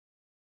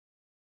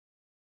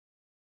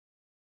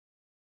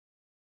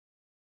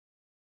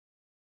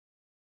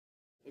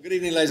Good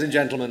evening, ladies and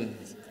gentlemen.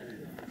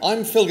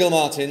 I'm Phil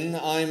Gilmartin.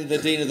 I'm the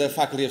Dean of the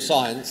Faculty of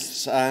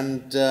Science,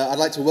 and I'd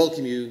like to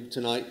welcome you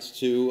tonight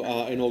to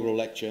our inaugural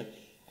lecture.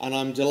 And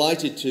I'm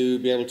delighted to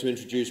be able to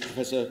introduce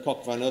Professor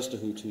Cock Van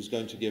Oosterhout, who's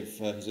going to give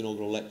his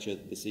inaugural lecture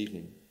this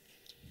evening.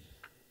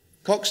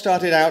 Cock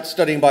started out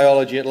studying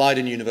biology at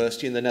Leiden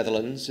University in the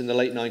Netherlands in the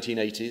late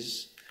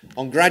 1980s.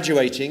 On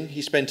graduating,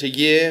 he spent a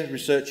year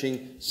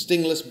researching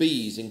stingless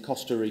bees in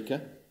Costa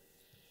Rica.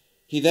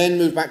 He then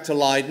moved back to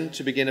Leiden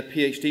to begin a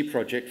PhD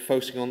project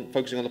focusing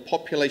on the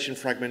population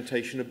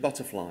fragmentation of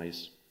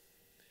butterflies.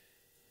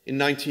 In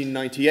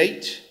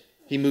 1998,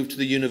 he moved to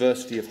the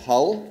University of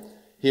Hull,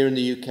 here in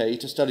the UK,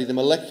 to study the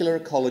molecular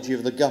ecology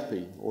of the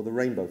guppy, or the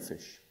rainbow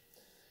fish,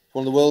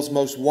 one of the world's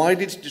most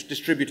widely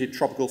distributed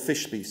tropical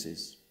fish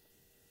species.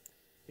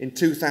 In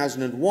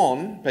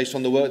 2001, based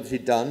on the work that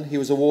he'd done, he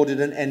was awarded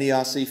an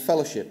NERC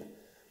fellowship,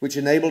 which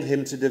enabled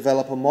him to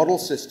develop a model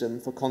system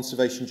for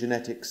conservation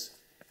genetics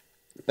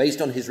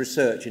based on his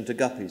research into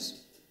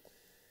guppies.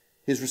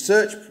 His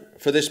research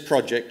for this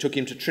project took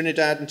him to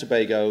Trinidad and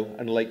Tobago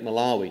and Lake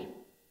Malawi.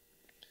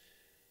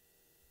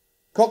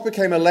 Cock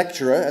became a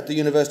lecturer at the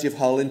University of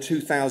Hull in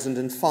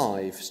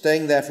 2005,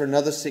 staying there for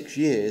another 6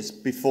 years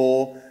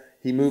before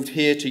he moved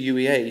here to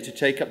UEA to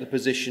take up the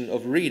position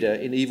of reader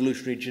in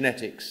evolutionary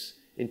genetics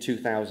in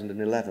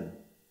 2011.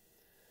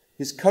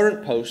 His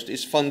current post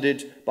is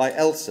funded by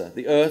ELSA,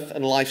 the Earth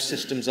and Life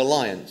Systems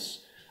Alliance,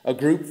 a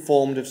group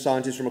formed of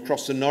scientists from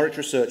across the Norwich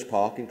Research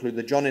Park, including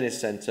the John Innes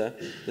Centre,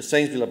 the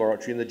Sainsbury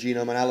Laboratory and the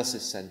Genome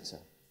Analysis Centre.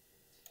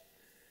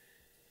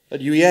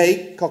 At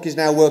UEA, Cock is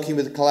now working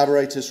with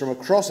collaborators from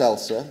across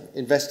ELSA,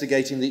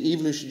 investigating the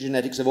evolutionary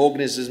genetics of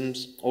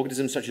organisms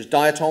such as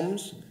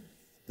diatoms,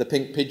 the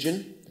pink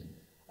pigeon,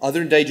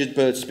 other endangered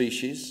bird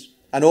species,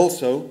 and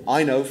also,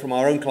 I know from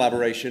our own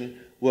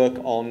collaboration, work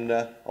on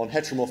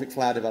heteromorphic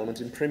flower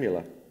development in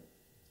primula.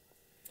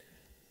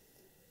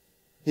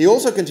 He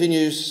also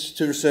continues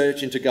to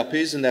research into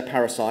guppies and their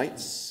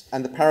parasites,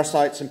 and the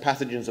parasites and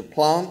pathogens of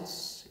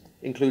plants,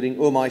 including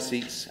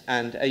oomycetes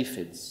and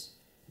aphids.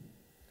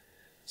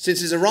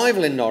 Since his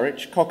arrival in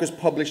Norwich, Cock has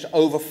published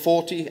over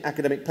 40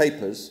 academic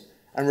papers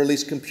and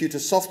released computer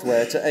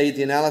software to aid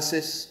the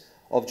analysis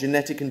of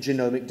genetic and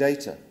genomic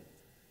data.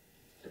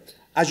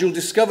 As you'll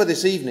discover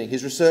this evening,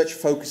 his research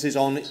focuses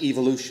on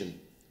evolution.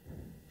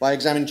 By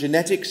examining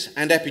genetics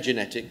and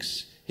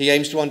epigenetics, he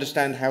aims to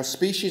understand how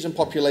species and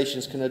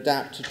populations can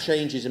adapt to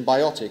changes in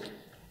biotic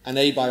and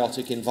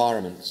abiotic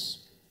environments.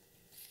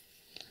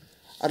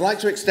 I'd like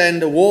to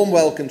extend a warm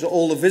welcome to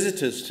all the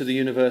visitors to the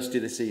university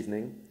this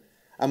evening,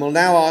 and will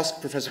now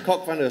ask Professor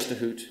Cock Van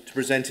Oosterhout to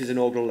present his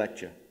inaugural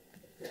lecture.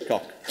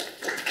 Cock.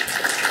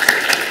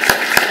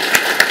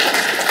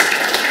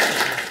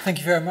 Thank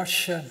you very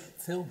much,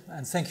 Phil,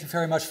 and thank you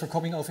very much for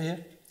coming over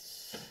here.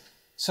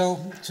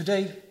 So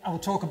today I will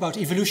talk about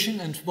evolution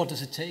and what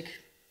does it take.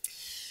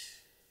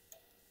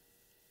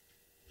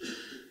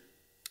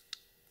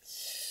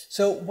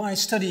 So why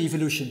study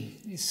evolution?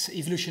 Is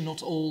evolution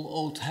not all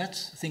old hat,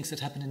 things that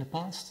happened in the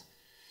past?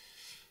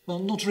 Well,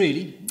 not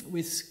really.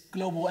 With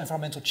global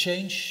environmental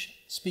change,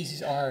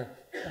 species are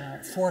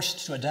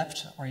forced to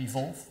adapt or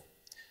evolve.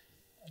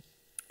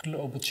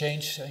 Global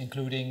change,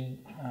 including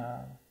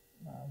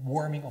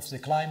warming of the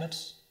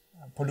climate,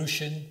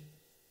 pollution,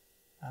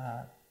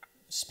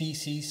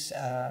 species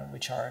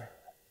which are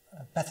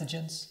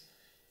pathogens.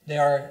 They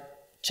are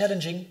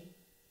challenging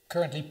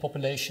currently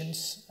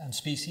populations and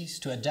species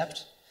to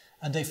adapt,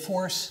 and they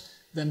force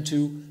them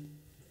to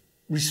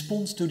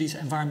respond to these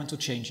environmental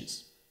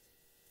changes.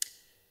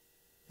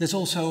 There's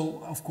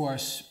also, of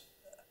course,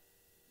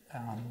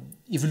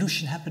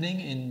 evolution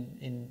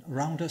happening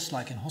around us,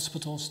 like in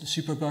hospitals, the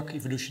superbug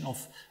evolution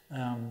of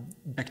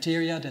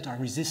bacteria that are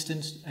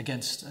resistant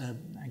against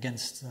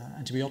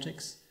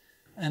antibiotics,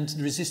 and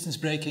the resistance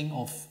breaking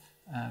of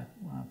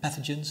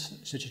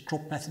pathogens, such as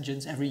crop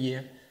pathogens, every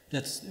year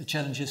that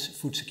challenges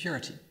food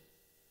security.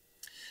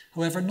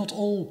 However, not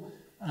all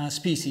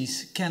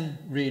species can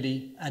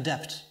really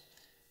adapt.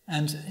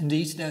 And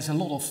indeed, there's a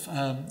lot of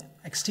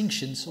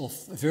extinctions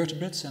of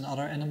vertebrates and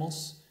other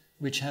animals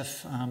which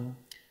have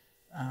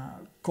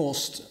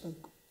caused a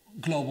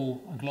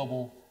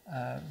global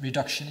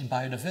reduction in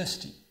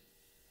biodiversity.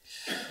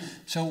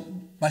 So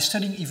by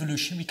studying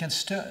evolution, we can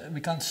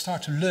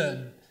start to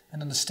learn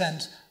and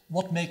understand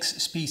what makes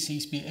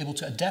species be able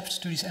to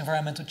adapt to these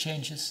environmental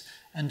changes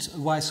and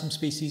why some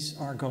species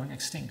are going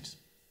extinct.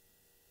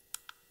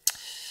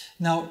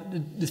 Now,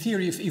 the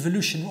theory of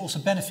evolution also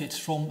benefits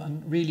from a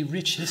really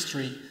rich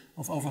history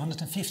of over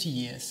 150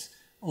 years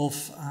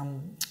of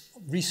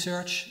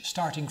research,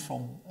 starting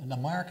from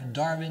Lamarck and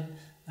Darwin,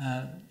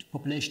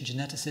 population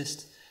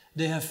geneticists.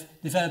 They have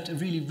developed a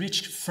really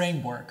rich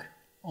framework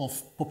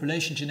of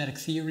population genetic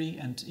theory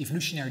and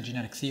evolutionary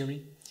genetic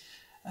theory,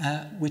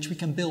 which we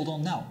can build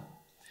on now.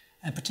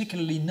 And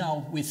particularly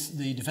now with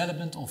the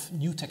development of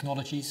new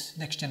technologies,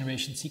 next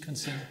generation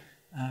sequencing,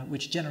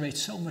 which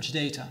generates so much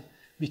data,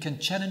 we can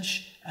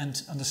challenge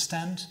and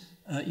understand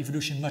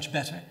evolution much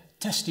better,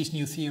 test these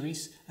new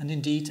theories, and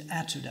indeed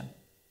add to them.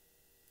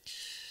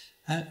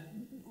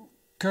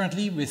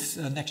 Currently, with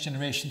next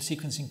generation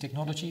sequencing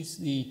technologies,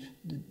 the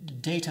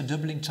data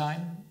doubling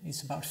time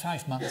is about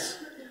 5 months.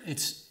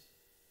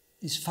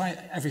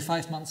 Every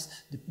 5 months,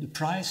 the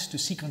price to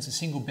sequence a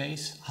single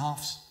base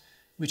halves,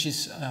 which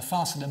is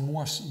faster than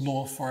Moore's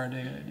law for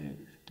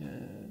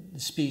the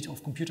speed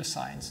of computer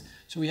science.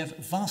 So we have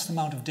a vast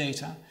amount of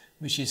data,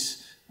 which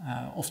is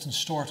often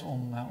stored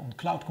on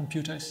cloud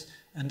computers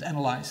and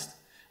analyzed.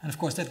 And of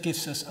course, that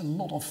gives us a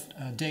lot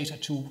of data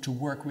to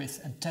work with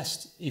and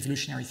test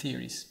evolutionary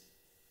theories.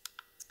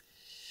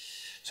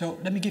 So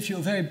let me give you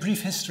a very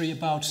brief history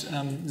about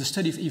the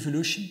study of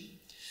evolution.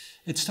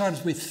 It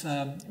started with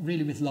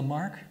really with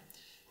Lamarck,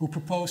 who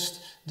proposed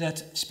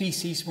that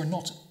species were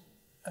not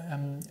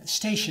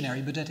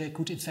stationary, but that they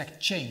could in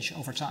fact change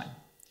over time.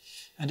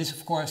 And this,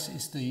 of course,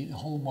 is the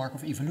hallmark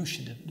of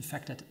evolution, the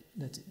fact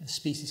that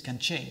species can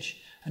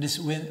change. And this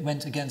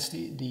went against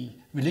the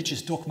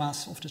religious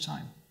dogmas of the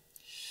time.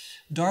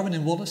 Darwin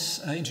and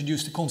Wallace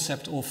introduced the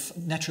concept of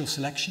natural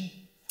selection,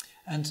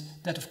 and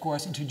that, of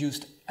course,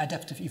 introduced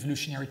adaptive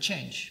evolutionary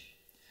change.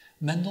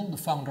 Mendel, the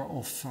founder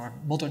of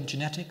modern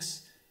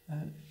genetics,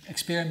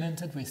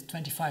 experimented with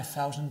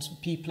 25,000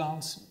 pea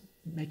plants,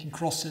 making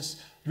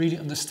crosses, really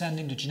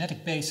understanding the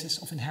genetic basis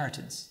of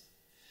inheritance.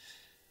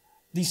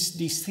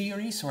 These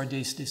theories, or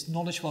this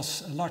knowledge,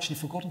 was largely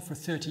forgotten for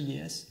 30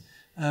 years,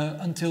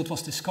 until it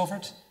was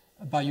discovered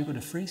by Hugo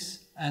de Vries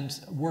and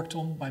worked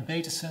on by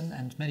Bateson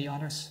and many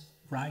others,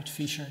 Wright,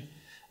 Fisher,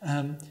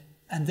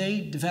 and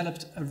they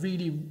developed a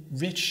really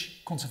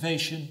rich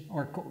conservation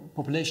or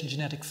population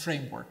genetic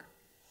framework.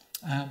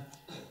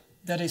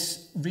 That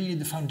is really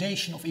the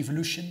foundation of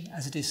evolution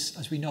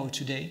as we know it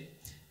today,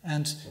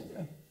 and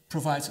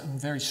provides a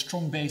very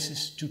strong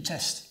basis to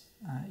test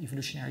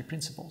evolutionary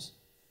principles.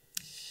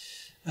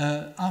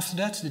 After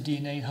that, the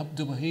DNA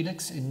double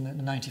helix in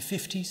the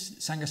 1950s,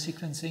 Sanger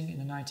sequencing in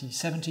the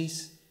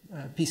 1970s,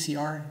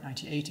 PCR in the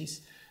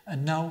 1980s,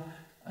 and now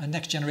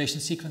next generation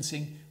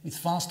sequencing with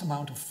vast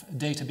amount of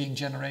data being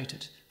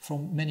generated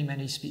from many,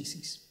 many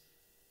species.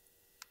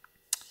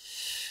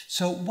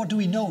 So what do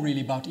we know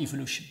really about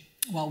evolution?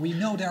 Well, we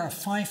know there are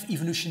 5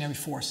 evolutionary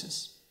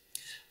forces.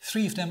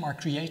 3 of them are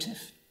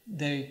creative.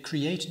 They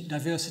create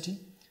diversity.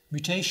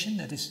 Mutation,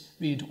 that is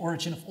really the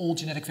origin of all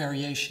genetic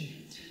variation,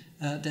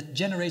 that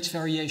generates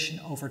variation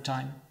over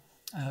time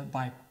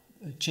by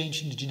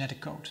changing the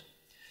genetic code.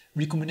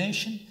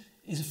 Recombination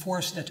is a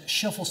force that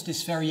shuffles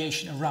this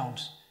variation around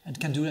and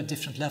can do it at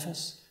different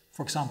levels,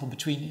 for example,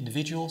 between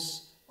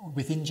individuals or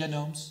within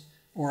genomes,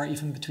 or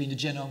even between the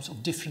genomes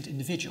of different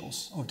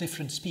individuals or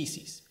different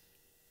species.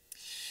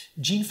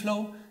 Gene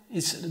flow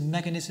is a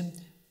mechanism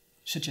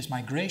such as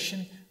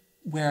migration,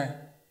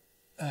 where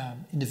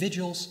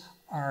individuals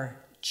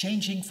are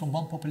changing from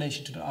one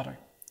population to the other.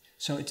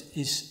 So it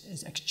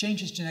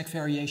exchanges genetic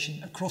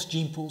variation across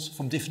gene pools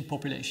from different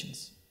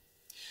populations.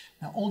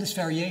 Now, all this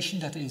variation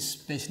that is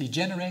basically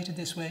generated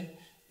this way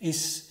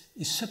is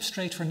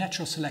substrate for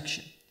natural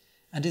selection.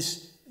 And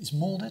this is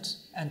molded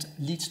and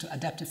leads to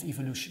adaptive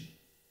evolution.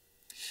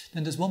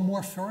 Then there's one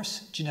more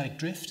force, genetic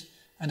drift,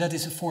 and that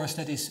is a force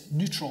that is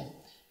neutral.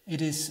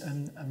 It is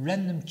a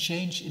random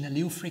change in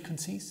allele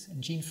frequencies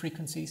and gene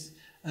frequencies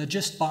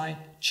just by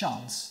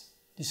chance.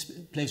 This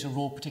plays a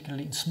role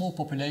particularly in small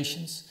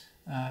populations,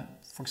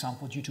 for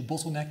example, due to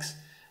bottlenecks.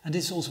 And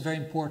this is also very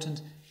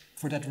important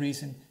for that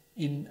reason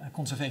in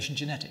conservation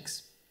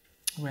genetics,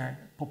 where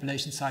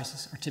population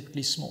sizes are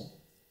typically small.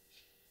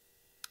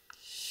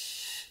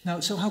 Now,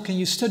 so how can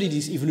you study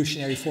these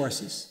evolutionary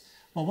forces?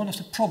 Well, one of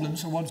the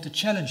problems, or one of the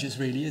challenges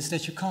really, is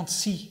that you can't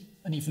see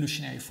an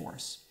evolutionary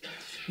force.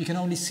 You can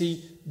only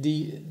see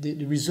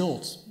the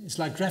result. It's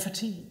like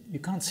gravity. You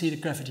can't see that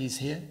gravity is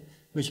here,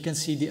 but you can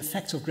see the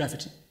effects of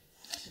gravity.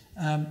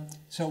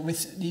 So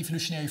with the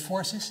evolutionary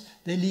forces,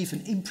 they leave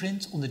an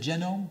imprint on the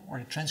genome, or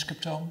the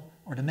transcriptome,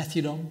 or the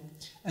methylome,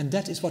 and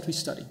that is what we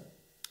study.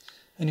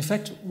 And in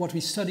fact, what we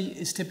study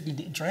is typically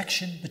the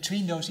interaction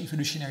between those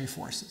evolutionary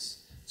forces.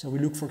 So we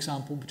look, for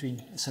example,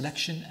 between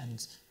selection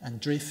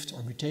and drift,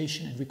 or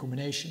mutation and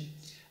recombination.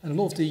 And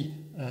a lot of the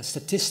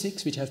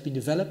statistics which have been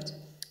developed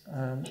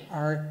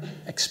are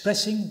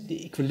expressing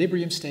the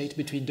equilibrium state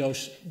between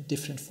those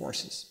different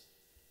forces.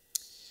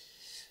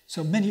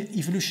 So many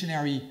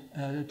evolutionary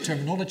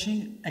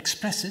terminology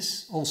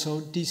expresses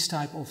also this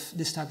type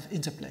of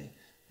interplay.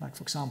 Like,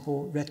 for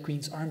example, Red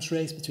Queen's arms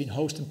race between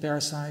host and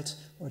parasite,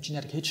 or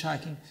genetic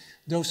hitchhiking.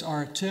 Those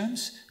are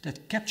terms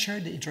that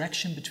capture the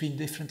interaction between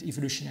different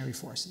evolutionary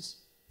forces.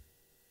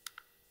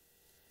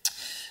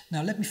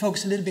 Now let me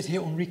focus a little bit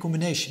here on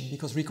recombination,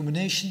 because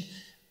recombination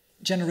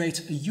generates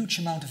a huge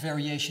amount of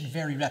variation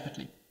very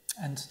rapidly.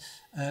 And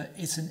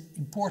it's an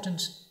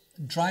important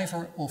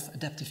driver of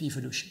adaptive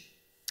evolution.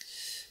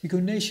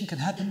 Recombination can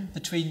happen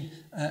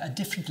at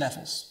different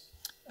levels.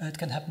 It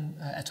can happen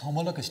at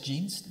homologous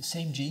genes, the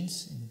same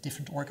genes in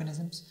different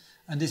organisms.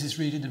 And this is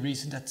really the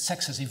reason that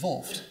sex has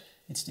evolved.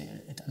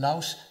 It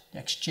allows the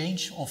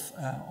exchange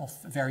of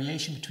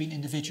variation between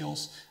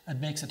individuals and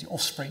makes that the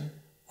offspring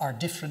are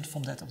different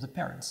from that of the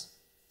parents.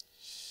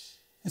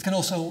 It can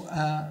also,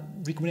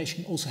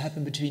 recombination can also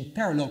happen between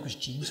paralocus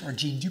genes or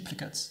gene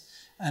duplicates.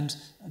 And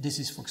this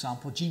is, for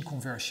example, gene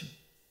conversion.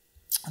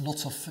 And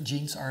lots of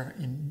genes are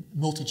in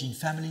multi-gene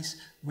families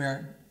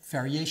where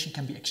variation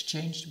can be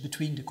exchanged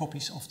between the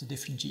copies of the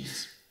different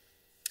genes.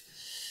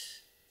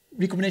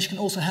 Recombination can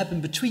also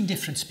happen between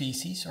different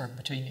species or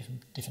between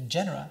different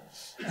genera.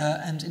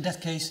 And in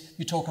that case,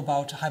 we talk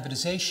about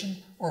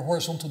hybridization or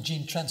horizontal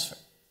gene transfer.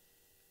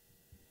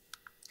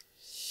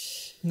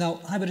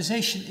 Now,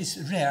 hybridization is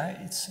rare.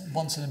 It's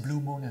once in a blue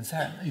moon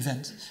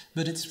event,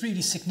 but it's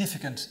really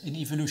significant in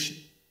evolution.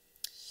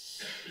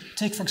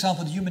 Take, for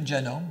example, the human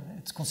genome.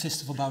 It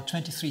consists of about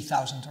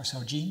 23,000 or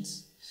so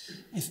genes.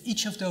 If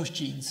each of those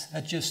genes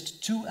had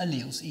just 2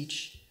 alleles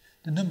each,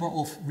 the number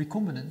of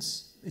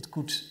recombinants it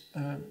could,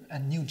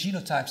 and new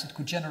genotypes it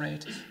could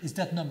generate is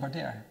that number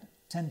there,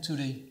 10 to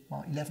the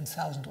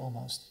 11,000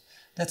 almost.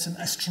 That's an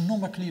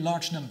astronomically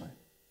large number.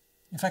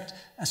 In fact,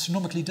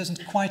 astronomically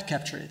doesn't quite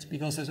capture it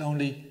because there's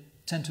only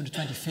 10 to the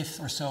 25th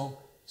or so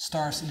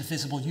stars in the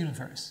visible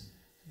universe.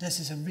 This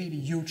is a really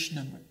huge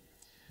number.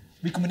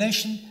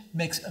 Recombination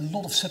makes a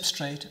lot of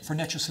substrate for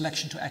natural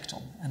selection to act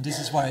on, and this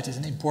is why it is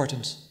an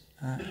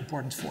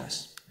important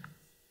force.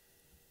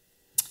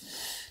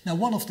 Now,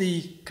 one of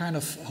the kind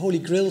of holy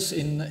grails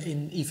in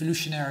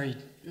evolutionary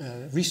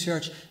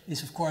research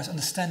is, of course,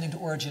 understanding the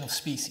origin of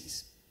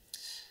species.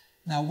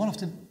 Now, one of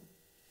the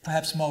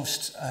perhaps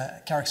most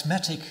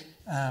charismatic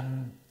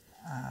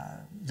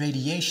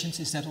radiations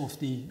is that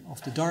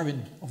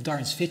of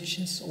Darwin's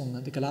finches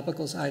on the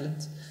Galapagos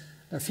Island.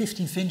 There are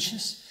 15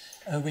 finches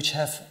which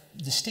have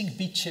distinct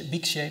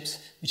beak shapes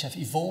which have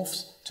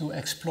evolved to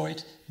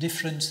exploit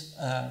different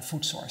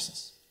food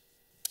sources.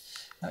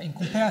 Now, in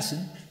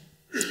comparison,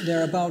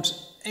 there are about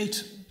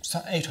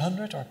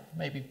 800 or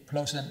maybe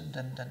closer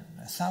than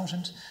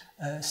 1,000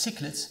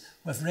 cichlids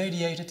who have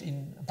radiated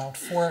in about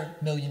 4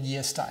 million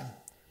years' time,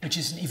 which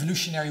is an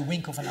evolutionary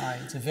wink of an eye.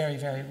 It's a very,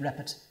 very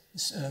rapid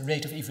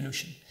rate of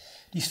evolution.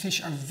 These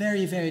fish are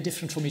very, very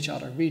different from each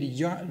other, really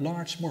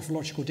large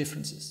morphological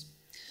differences.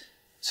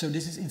 So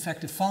this is in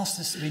fact the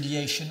fastest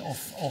radiation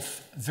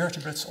of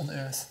vertebrates on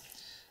Earth.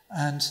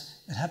 And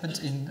it happened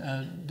in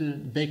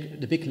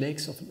the big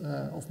lakes of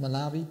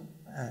Malawi,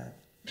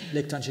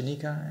 Lake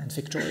Tanganyika and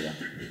Victoria.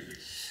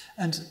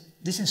 And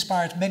this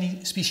inspired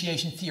many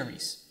speciation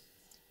theories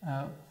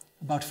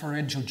about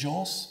pharyngeal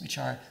jaws, which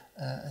are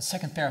a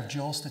second pair of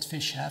jaws that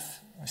fish have,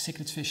 or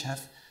cichlid fish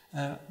have,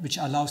 which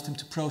allows them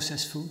to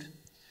process food.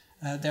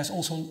 There's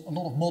also a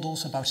lot of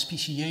models about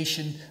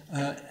speciation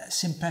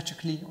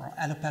sympatrically or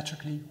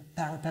allopatrically or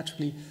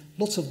parapatrically.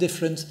 Lots of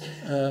different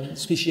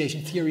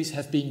speciation theories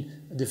have been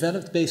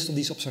developed based on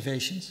these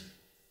observations.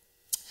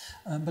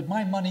 But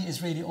my money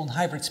is really on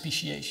hybrid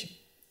speciation.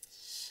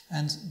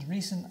 And the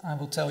reason I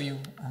will tell you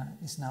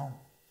is now.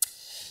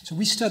 So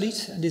we studied,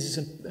 and this is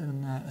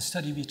a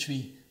study which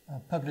we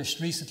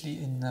published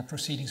recently in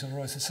Proceedings of the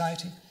Royal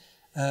Society,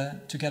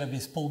 together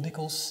with Paul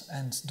Nichols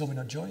and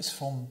Domino Joyce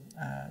from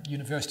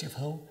University of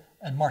Hull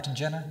and Martin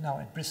Jenner, now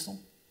at Bristol.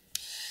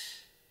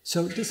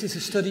 So this is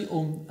a study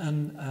on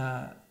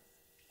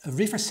a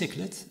river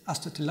cichlid,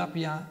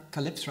 Astrotilapia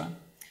calyptra,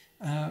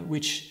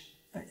 which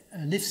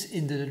lives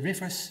in the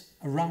rivers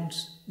around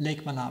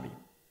Lake Malawi.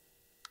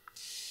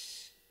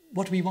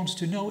 What we want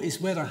to know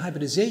is whether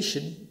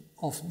hybridization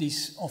of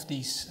these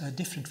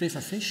different river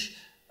fish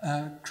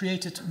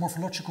created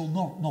morphological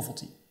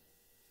novelty.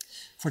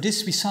 For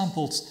this, we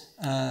sampled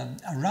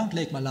around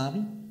Lake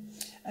Malawi,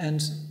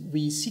 and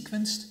we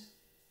sequenced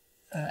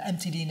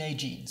mtDNA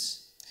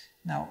genes.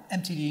 Now,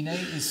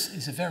 mtDNA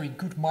is a very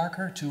good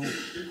marker to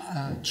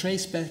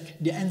trace back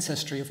the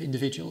ancestry of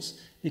individuals,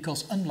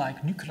 because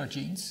unlike nuclear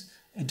genes,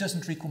 it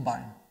doesn't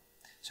recombine.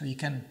 So you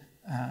can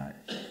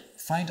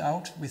find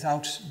out,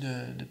 without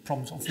the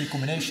problems of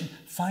recombination,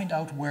 find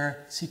out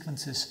where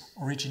sequences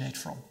originate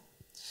from.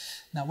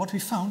 Now, what we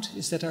found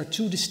is that there are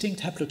 2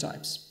 distinct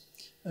haplotypes.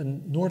 A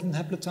northern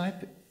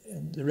haplotype,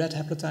 the red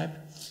haplotype,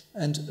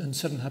 and a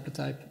southern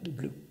haplotype, the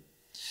blue.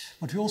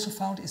 What we also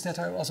found is that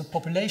there was a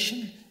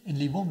population in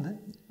Liwonde,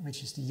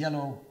 which is the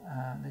yellow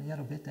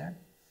bit there,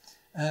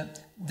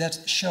 that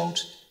showed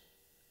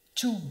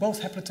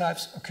both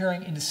haplotypes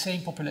occurring in the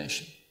same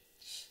population.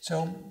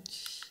 So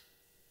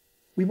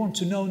we want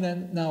to know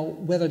then now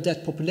whether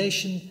that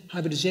population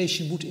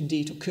hybridization would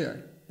indeed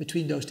occur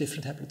between those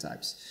different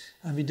haplotypes.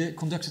 And we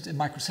conducted a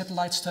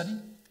microsatellite study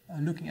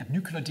looking at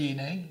nuclear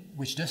DNA,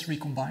 which does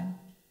recombine.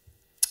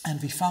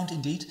 And we found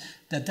indeed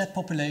that that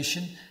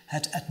population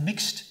had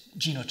admixed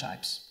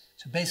genotypes.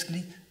 So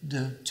basically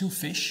the 2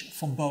 fish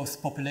from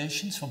both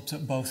populations, from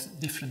both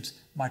different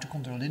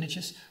mitochondrial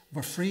lineages,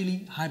 were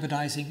freely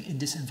hybridizing in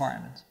this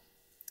environment.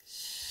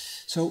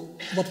 So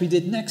what we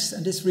did next,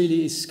 and this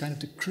really is kind of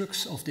the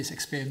crux of this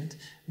experiment,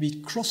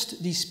 we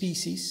crossed these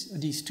species,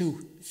 these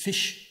 2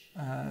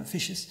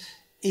 fishes,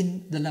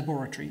 in the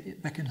laboratory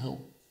back in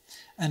Hull.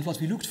 And what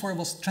we looked for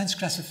was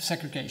transgressive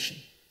segregation.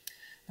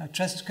 Now,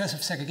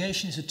 transgressive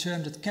segregation is a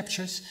term that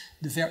captures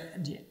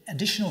the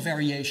additional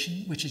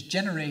variation which is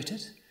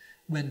generated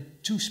when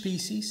 2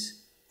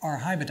 species are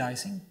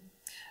hybridizing,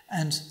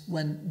 and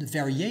when the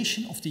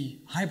variation of the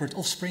hybrid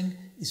offspring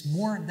is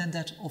more than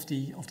that of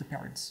the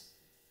parents.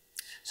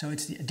 So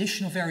it's the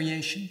additional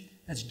variation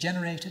that's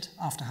generated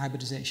after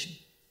hybridization.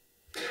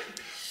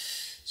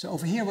 So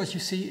over here what you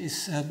see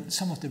is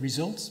some of the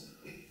results.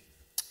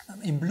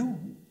 In blue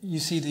you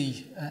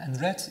see and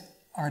red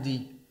are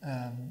the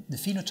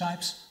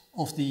phenotypes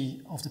of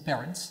the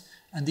parents,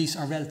 and these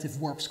are relative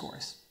warp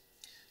scores.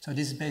 So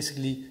this is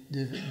basically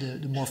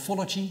the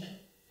morphology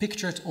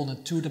pictured on a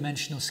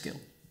two-dimensional scale.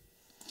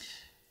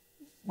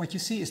 What you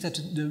see is that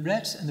the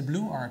red and the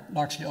blue are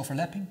largely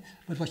overlapping,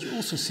 but what you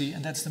also see,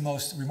 and that's the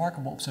most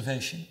remarkable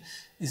observation,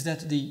 is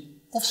that the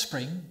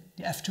offspring,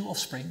 the F2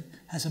 offspring,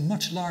 has a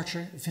much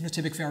larger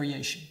phenotypic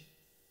variation.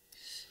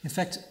 In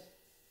fact,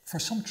 for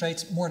some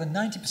traits, more than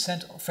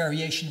 90% of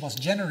variation was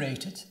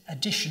generated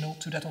additional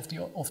to that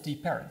of the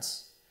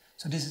parents.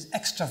 So this is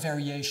extra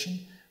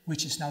variation,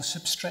 which is now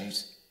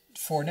substrate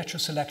for natural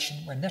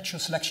selection, where natural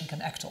selection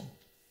can act on.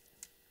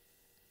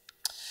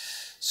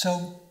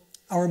 So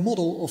our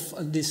model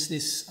of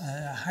this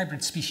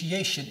hybrid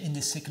speciation in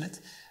this cichlid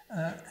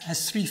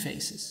has three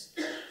phases.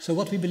 So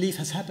what we believe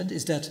has happened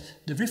is that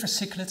the river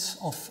cichlids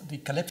of the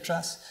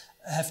Calyptras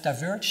have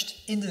diverged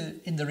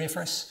in the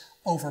rivers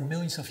over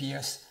millions of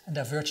years and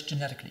diverged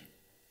genetically.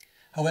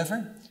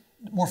 However,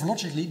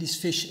 morphologically these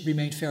fish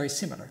remain very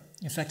similar.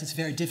 In fact, it's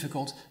very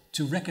difficult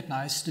to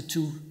recognize the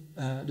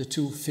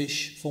two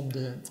fish from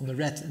the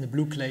red and the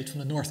blue clade from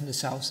the north and the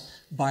south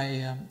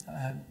by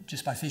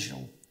just by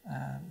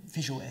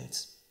visual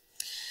aids.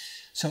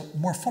 So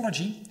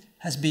morphology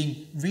has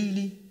been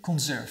really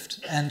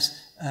conserved, and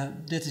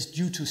that is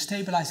due to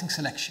stabilizing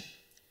selection,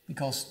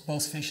 because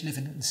both fish live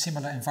in a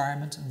similar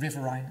environment, a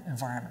riverine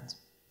environment.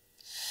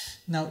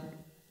 Now,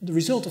 the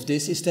result of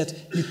this is that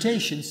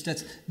mutations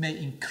that may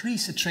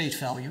increase a trait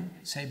value,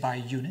 say by a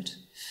unit,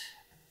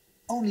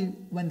 only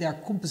when they are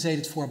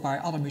compensated for by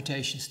other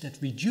mutations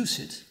that reduce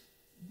it,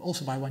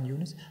 also by 1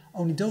 unit,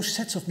 only those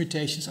sets of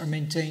mutations are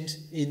maintained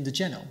in the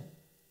genome.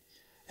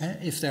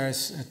 If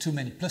there's too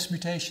many plus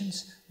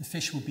mutations, the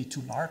fish will be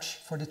too large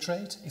for the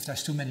trait. If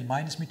there's too many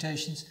minus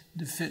mutations,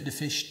 the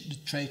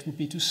trait would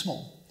be too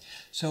small.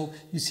 So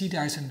you see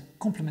there is a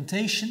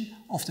complementation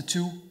of the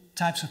two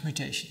types of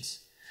mutations.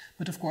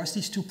 But of course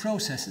these two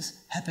processes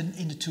happen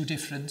in the two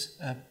different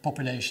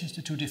populations,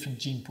 the two different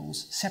gene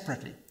pools,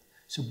 separately.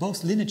 So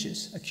both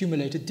lineages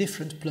accumulated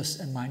different plus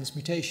and minus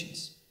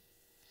mutations.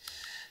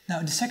 Now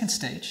in the second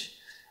stage,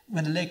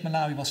 when the Lake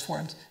Malawi was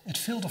formed, it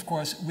filled of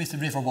course with the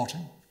river water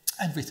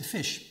and with the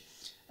fish.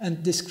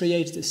 And this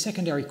created a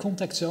secondary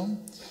contact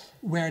zone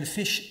where the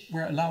fish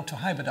were allowed to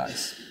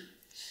hybridize.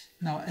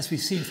 Now, as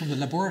we've seen from the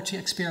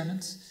laboratory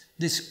experiments,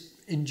 this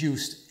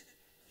induced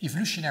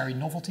evolutionary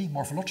novelty,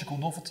 morphological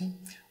novelty,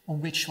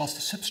 on which was the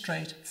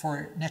substrate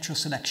for natural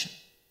selection.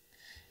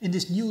 In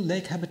this new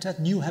lake habitat,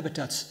 new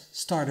habitats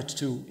started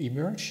to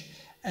emerge,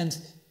 and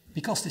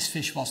because this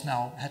fish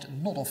had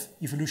a lot of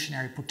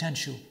evolutionary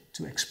potential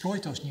to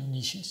exploit those new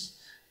niches,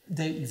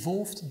 they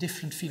evolved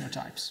different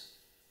phenotypes.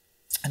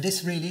 And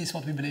this really is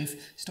what we believe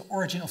is the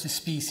origin of the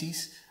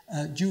species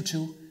due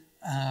to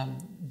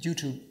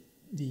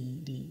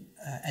the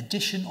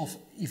addition of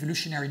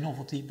evolutionary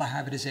novelty by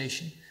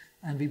hybridization.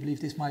 And we believe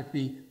this might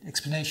be the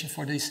explanation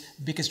for this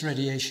biggest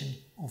radiation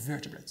of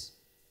vertebrates.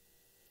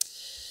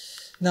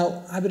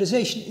 Now,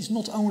 hybridization is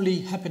not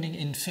only happening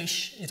in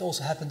fish, it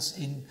also happens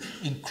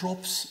in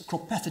crops,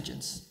 crop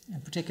pathogens.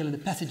 In particular, the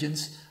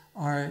pathogens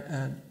are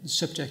the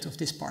subject of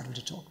this part of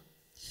the talk.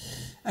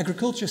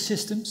 Agriculture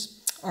systems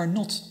are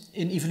not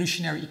in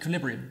evolutionary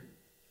equilibrium.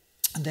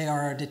 They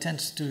tend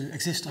to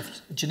exist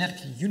of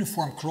genetically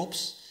uniform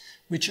crops,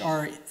 which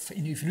are,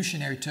 in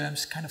evolutionary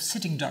terms, kind of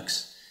sitting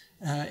ducks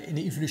in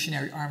the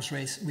evolutionary arms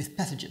race with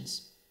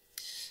pathogens.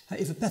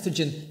 If a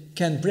pathogen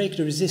can break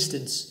the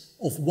resistance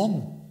of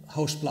one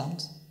host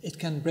plant, it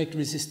can break the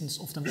resistance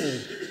of them all,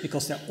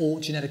 because they're all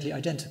genetically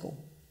identical.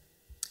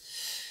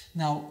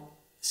 Now,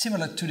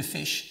 similar to the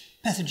fish,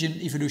 pathogen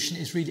evolution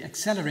is really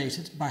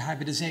accelerated by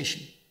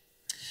hybridization.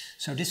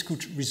 So this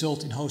could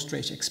result in host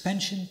range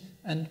expansion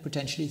and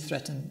potentially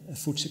threaten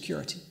food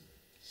security.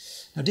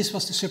 Now this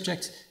was the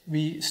subject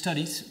we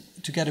studied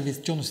together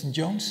with Jonathan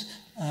Jones,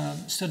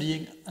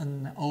 studying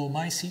an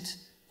oomycete,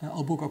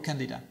 Albugo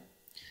candida.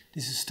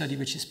 This is a study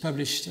which is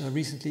published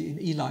recently in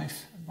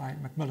eLife by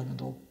McMullen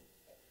and al.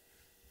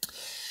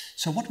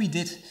 So what we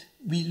did,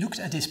 we looked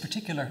at this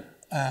particular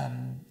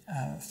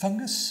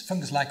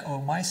fungus like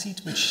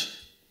oomycete, which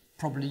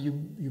probably you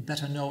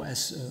better know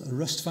as a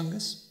rust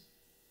fungus,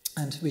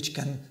 and which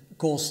can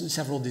cause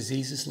several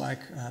diseases like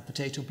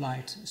potato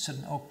blight,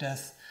 sudden oak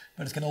death,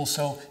 but it can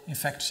also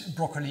infect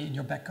broccoli in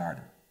your back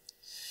garden.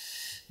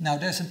 Now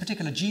there's a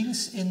particular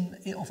genus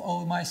of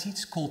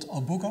oomycetes called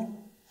Albugo,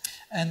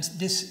 and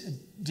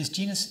this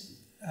genus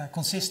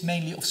consists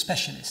mainly of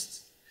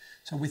specialists.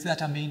 So with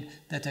that I mean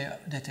that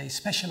they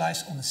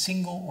specialize on a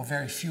single or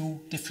very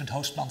few different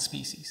host plant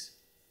species.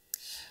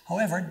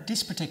 However,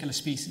 this particular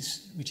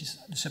species, which is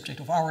the subject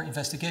of our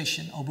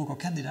investigation, Albugo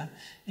candida,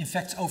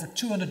 infects over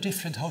 200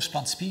 different host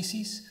plant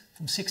species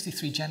from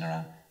 63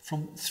 genera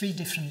from 3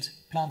 different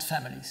plant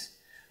families.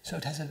 So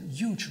it has a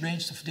huge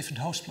range of different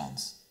host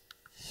plants.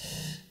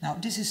 Now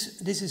this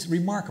is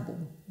remarkable,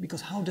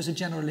 because how does a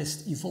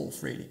generalist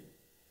evolve really?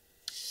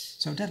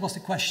 So that was the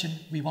question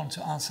we want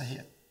to answer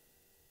here.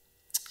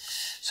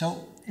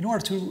 So in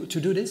order to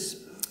do this,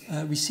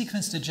 we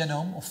sequenced the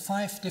genome of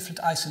 5 different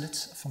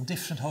isolates from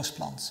different host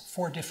plants,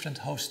 4 different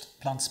host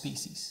plant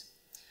species.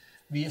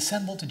 We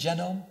assembled the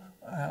genome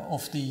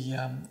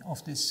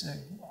of this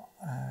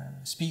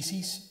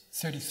species,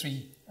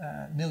 33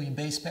 million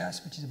base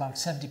pairs, which is about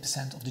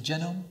 70% of the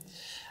genome.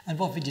 And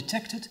what we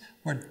detected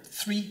were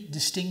 3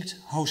 distinct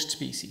host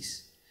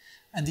species.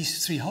 And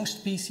these 3 host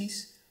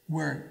species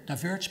were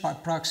diverged by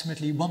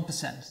approximately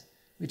 1%,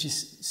 which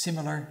is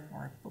similar,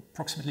 or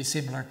approximately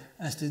similar,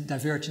 as the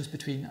divergence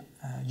between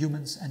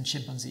humans and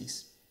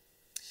chimpanzees.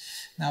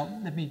 Now,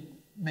 let me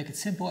make it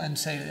simple and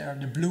say there are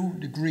the blue,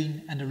 the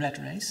green, and the red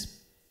race.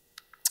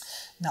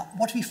 Now,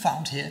 what we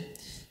found here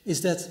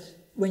is that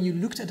when you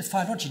looked at the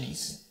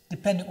phylogenies,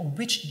 depending on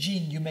which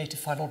gene you made the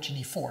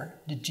phylogeny for,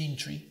 the gene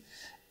tree,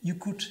 you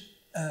could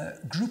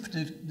group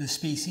the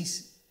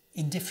species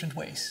in different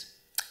ways.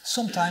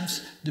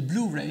 Sometimes the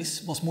blue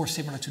race was more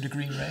similar to the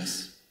green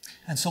race,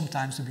 and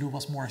sometimes the blue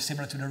was more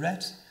similar to the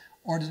red,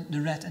 or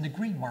the red and the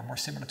green were more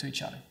similar to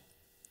each other.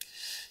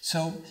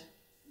 So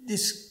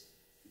this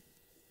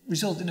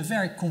resulted in a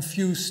very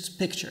confused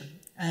picture,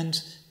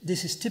 and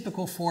this is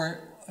typical for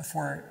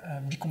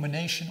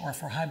recombination or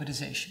for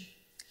hybridization.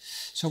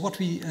 So what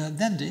we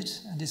then did,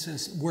 and this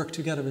is work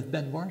together with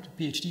Ben Ward,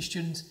 a PhD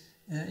student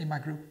in my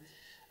group,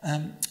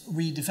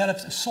 we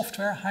developed a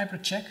software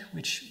hybrid check,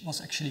 which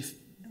was actually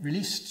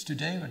released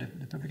today, or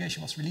the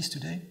publication was released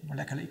today,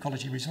 Molecular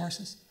Ecology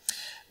Resources,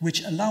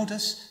 which allowed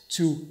us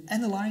to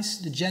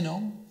analyze the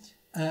genome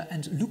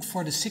and look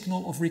for the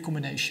signal of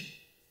recombination,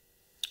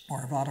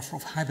 or rather for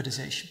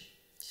hybridization.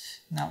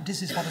 Now,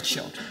 this is what it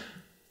showed.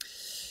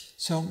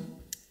 So,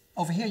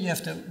 over here you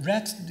have the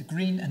red, the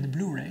green and the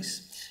blue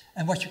race,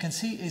 and what you can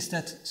see is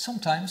that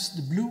sometimes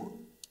the blue,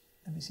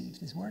 let me see if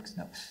this works,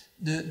 no,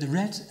 the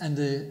red and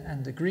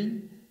the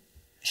green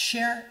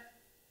share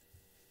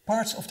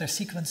parts of their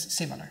sequence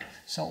similar.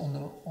 So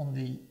on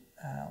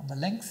the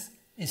length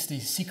is the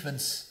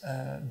sequence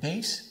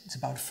base. It's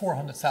about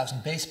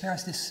 400,000 base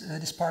pairs,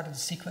 this part of the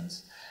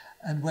sequence,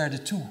 and where the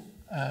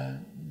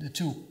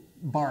two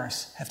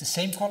bars have the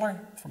same color,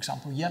 for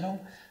example yellow,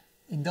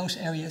 in those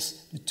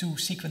areas the 2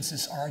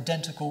 sequences are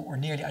identical or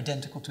nearly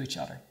identical to each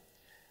other.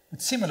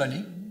 But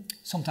similarly,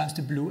 sometimes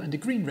the blue and the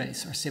green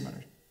race are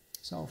similar.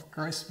 So of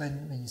course,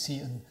 when you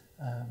see a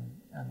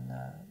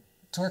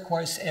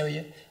turquoise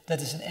area,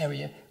 that is an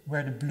area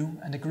where the blue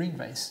and the green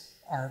race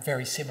are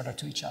very similar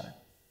to each other.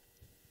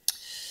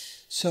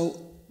 So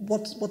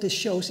what this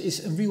shows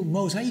is a real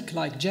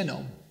mosaic-like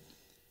genome.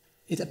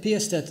 It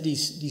appears that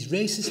these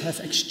races have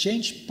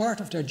exchanged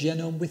part of their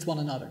genome with one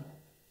another.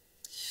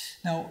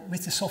 Now,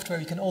 with the software,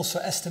 you can also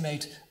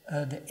estimate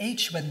the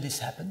age when this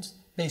happened,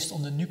 based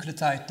on the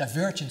nucleotide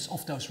divergence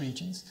of those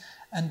regions,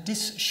 and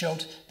this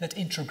showed that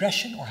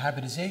introgression or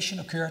hybridization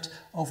occurred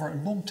over a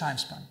long time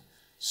span.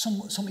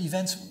 Some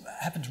events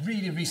happened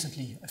really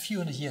recently, a few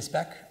hundred years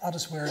back,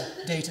 others were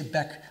dated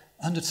back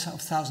hundreds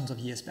of thousands of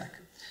years back.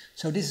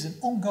 So this is an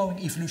ongoing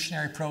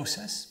evolutionary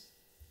process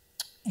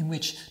in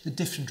which the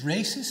different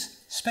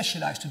races,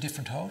 specialized to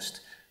different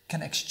hosts,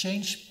 can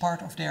exchange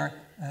part of their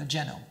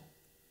genome.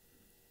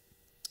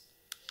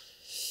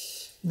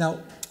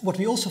 Now, what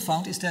we also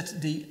found is that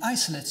the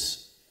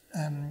isolates,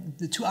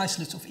 the 2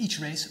 isolates of each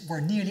race were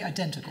nearly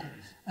identical.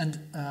 And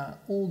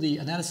all the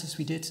analysis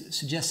we did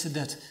suggested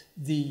that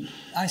the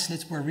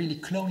isolates were really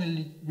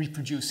clonally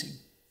reproducing.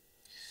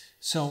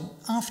 So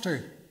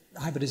after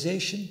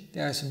hybridization,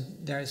 there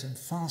is a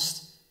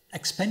fast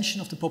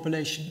expansion of the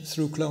population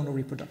through clonal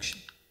reproduction.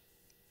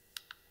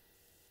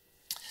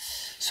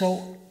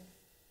 So,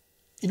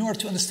 in order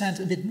to understand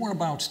a bit more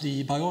about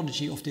the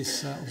biology of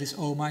this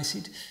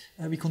oomycete,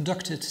 we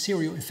conducted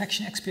serial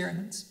infection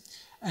experiments,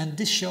 and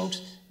this showed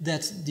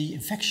that the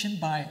infection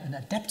by an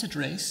adapted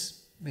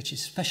race, which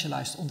is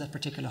specialized on that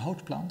particular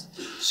host plant,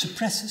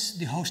 suppresses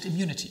the host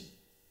immunity.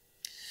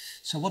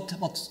 So what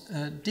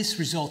this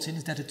results in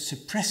is that it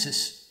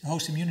suppresses the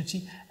host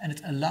immunity and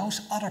it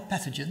allows other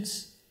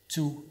pathogens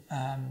to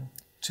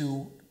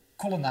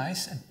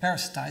colonize and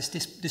parasitize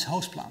this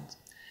host plant.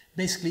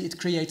 Basically, it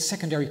creates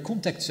secondary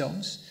contact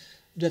zones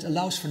that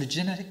allows for the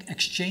genetic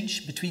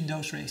exchange between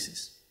those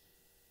races.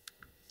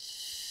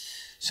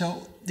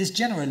 So this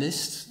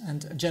generalist,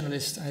 and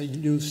generalist I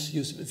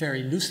use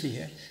very loosely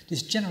here,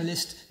 this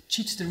generalist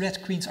cheats the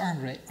red queen's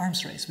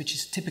arms race, which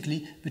is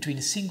typically between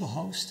a single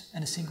host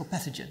and a single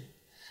pathogen.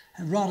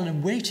 And rather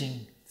than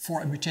waiting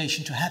for a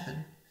mutation to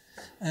happen,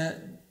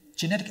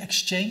 genetic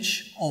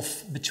exchange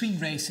between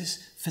races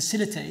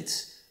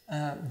facilitates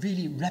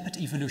really rapid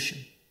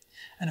evolution.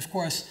 And of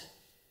course,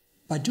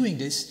 by doing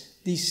this,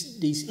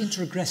 these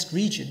introgressed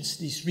regions,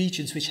 these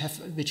regions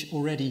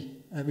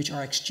which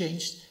are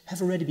exchanged,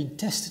 have already been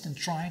tested and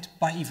tried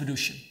by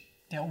evolution.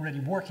 They're already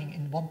working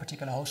in one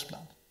particular host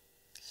plant.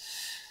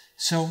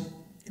 So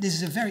this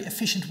is a very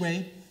efficient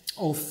way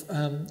of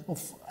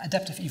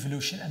adaptive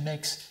evolution and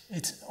makes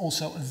it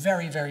also a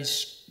very, very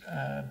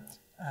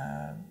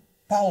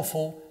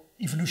powerful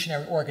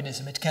evolutionary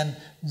organism. It can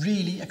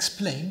really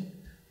explain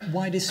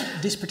why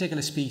this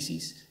particular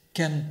species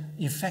can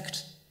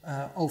infect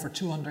over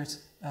 200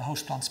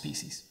 host plant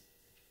species.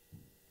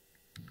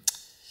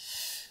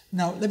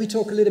 Now, let me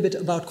talk a little bit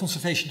about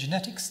conservation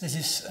genetics. This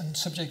is a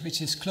subject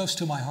which is close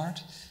to my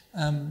heart,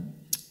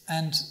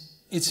 and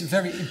it's a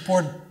very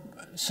important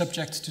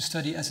subject to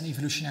study as an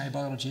evolutionary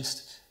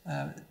biologist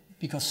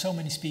because so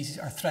many species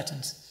are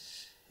threatened.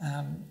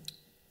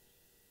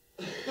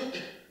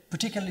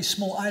 Particularly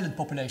small island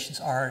populations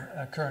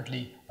are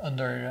currently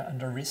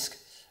under risk,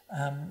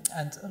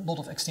 and a lot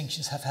of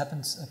extinctions have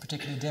happened,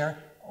 particularly there,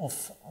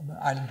 of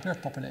island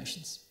bird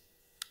populations.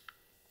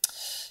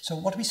 So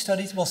what we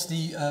studied was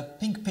the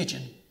pink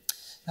pigeon.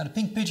 Now the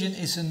pink pigeon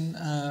is a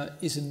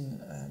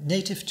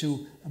native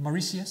to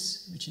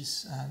Mauritius, which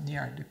is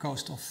near the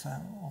coast of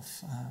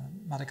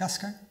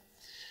Madagascar,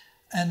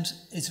 and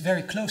it's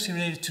very closely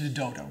related to the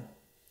dodo.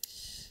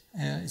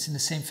 It's in the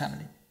same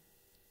family.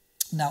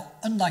 Now,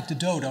 unlike the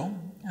dodo,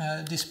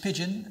 this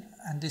pigeon,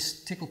 and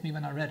this tickled me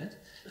when I read it,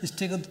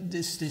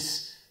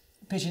 this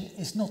pigeon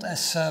is not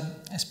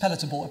as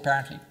palatable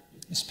apparently.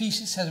 The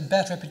species has a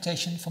bad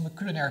reputation from a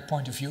culinary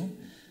point of view,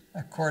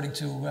 according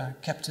to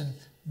Captain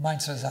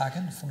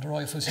Mind-boggling from the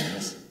Royal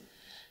Fusiliers.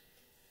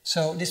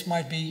 So this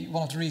might be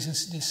one of the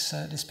reasons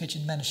this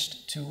pigeon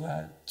managed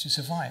to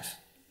survive.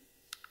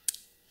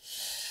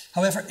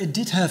 However, it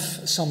did have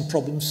some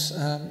problems,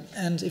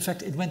 and in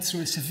fact it went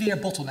through a severe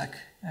bottleneck.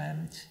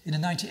 In the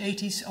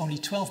 1980s, only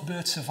 12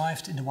 birds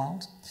survived in the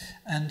wild,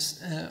 and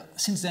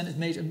since then it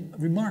made a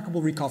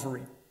remarkable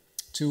recovery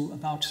to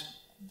about,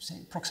 say,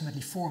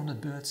 approximately 400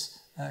 birds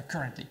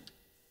currently.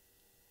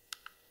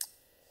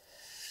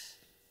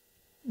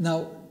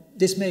 Now,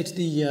 this made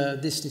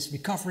this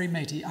recovery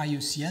made the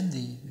IUCN,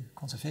 the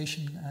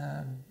conservation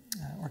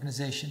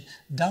organization,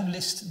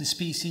 downlist the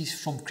species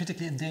from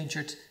critically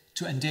endangered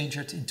to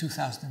endangered in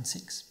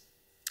 2006.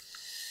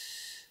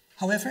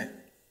 However,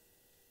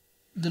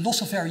 the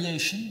loss of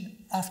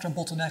variation after a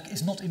bottleneck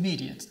is not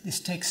immediate. This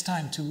takes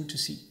time to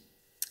see.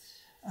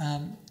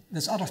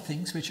 There's other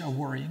things which are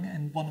worrying,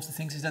 and one of the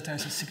things is that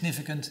there's a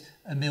significant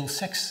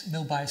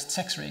male-biased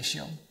sex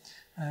ratio.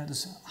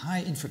 There's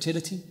high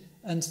infertility,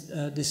 and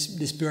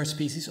this bird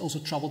species is also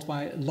troubled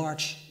by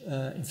large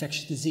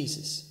infectious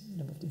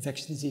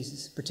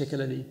diseases,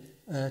 particularly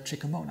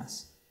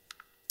trichomonas,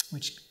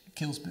 which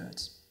kills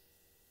birds.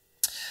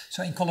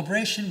 So in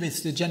collaboration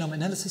with the Genome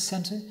Analysis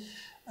Center,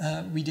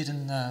 we did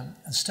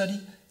a study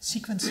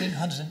sequencing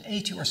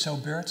 180 or so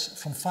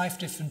birds from 5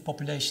 different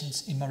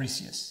populations in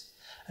Mauritius.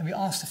 And we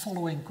asked the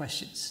following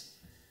questions.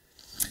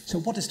 So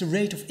what is the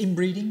rate of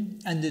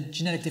inbreeding and the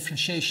genetic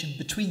differentiation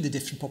between the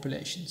different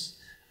populations?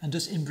 And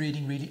does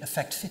inbreeding really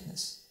affect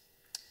fitness?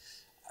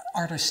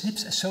 Are there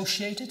SNPs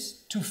associated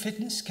to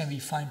fitness? Can we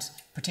find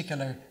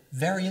particular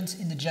variants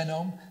in the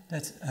genome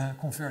that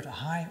convert a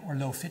high or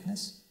low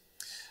fitness?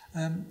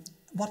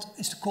 What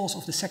is the cause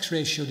of the sex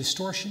ratio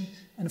distortion?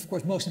 And of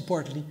course, most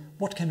importantly,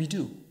 what can we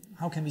do?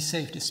 How can we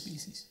save this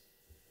species?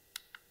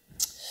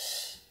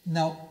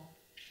 Now,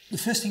 the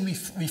first thing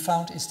we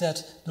found is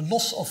that the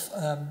loss of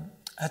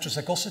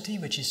heterozygosity,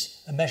 which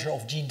is a measure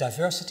of gene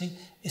diversity,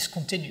 is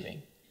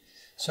continuing.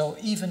 So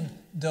even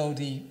though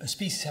the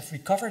species have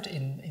recovered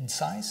in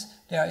size,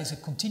 there is a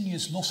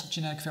continuous loss of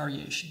genetic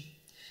variation.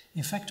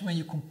 In fact, when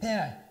you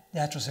compare the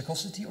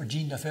heterozygosity or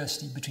gene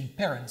diversity between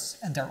parents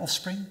and their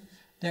offspring,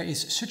 there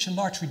is such a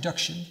large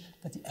reduction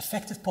that the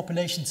effective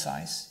population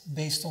size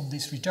based on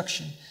this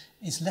reduction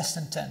is less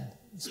than 10.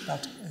 It's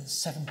about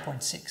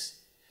 7.6.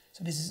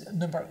 So this is a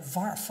number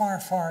far, far,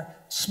 far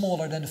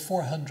smaller than the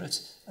 400,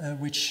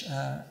 which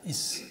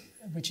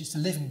is the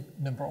living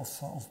number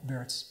of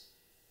birds.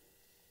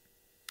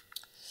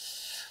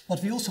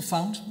 What we also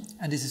found,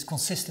 and this is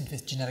consistent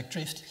with genetic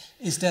drift,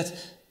 is that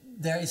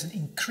there is an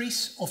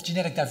increase of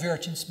genetic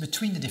divergence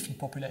between the different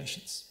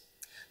populations.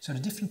 So the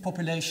different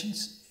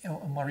populations in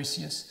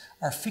Mauritius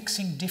are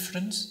fixing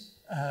different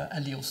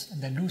alleles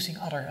and they're losing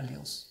other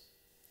alleles.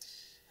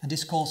 And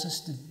this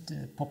causes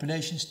the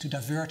populations to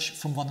diverge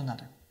from one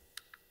another.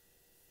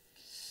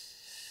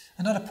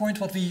 Another point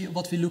what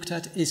we looked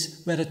at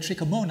is whether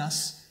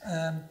trichomonas,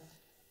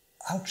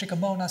 how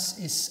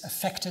trichomonas is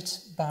affected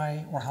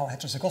by, or how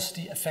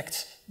heterozygosity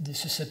affects the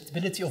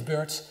susceptibility of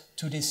birds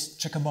to this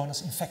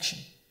trichomonas infection.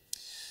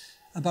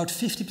 About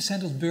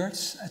 50% of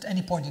birds at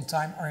any point in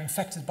time are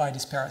infected by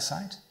this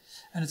parasite,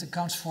 and it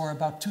accounts for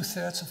about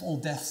 2/3 of all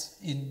deaths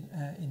in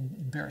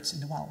birds in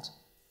the wild.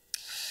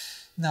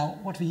 Now,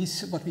 what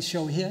we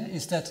show here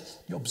is that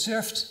the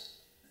observed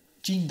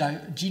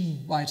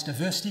gene-wide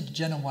diversity, the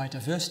genome-wide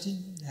diversity,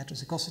 the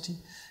heterozygosity,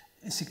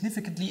 is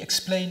significantly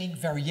explaining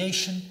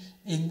variation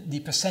in the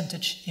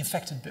percentage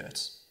infected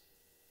birds.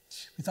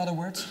 With other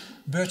words,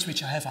 birds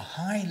which have a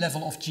high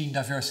level of gene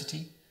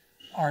diversity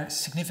are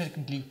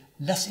significantly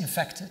less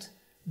infected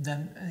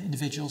than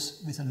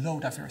individuals with a low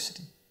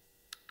diversity.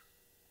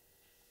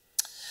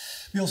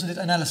 We also did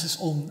analysis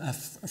on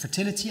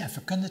fertility and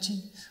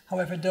fecundity.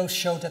 However, those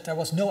showed that there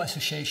was no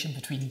association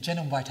between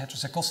genome-wide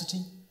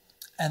heterozygosity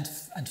and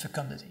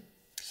fecundity.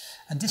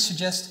 And this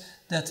suggests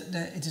that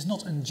it is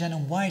not a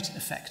genome-wide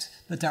effect,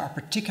 but there are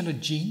particular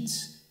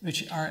genes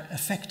which are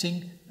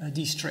affecting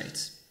these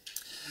traits.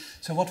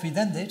 So what we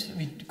then did,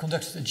 we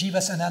conducted a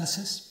GWAS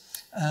analysis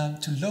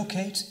to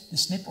locate the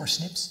SNP or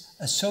SNPs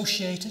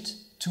associated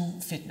to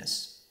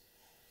fitness.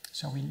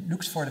 So we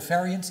looked for the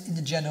variants in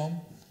the genome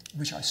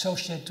which are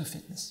associated to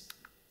fitness.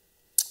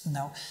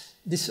 Now,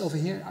 this over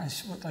here,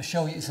 what I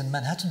show you is a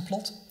Manhattan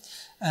plot,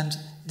 and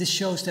this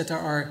shows that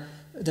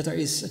there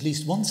is at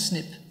least one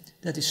SNP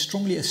that is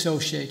strongly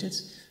associated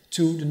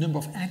to the number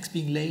of eggs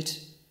being laid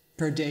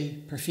per day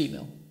per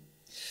female.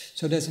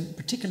 So there's a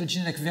particular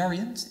genetic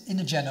variant in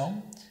the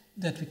genome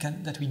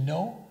that we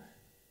know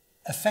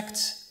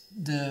affects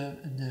the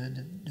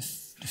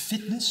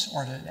fitness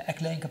or the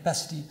egg laying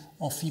capacity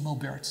of female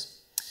birds.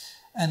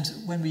 And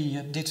when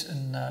we did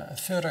a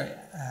further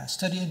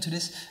study into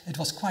this, it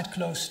was quite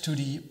close to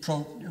the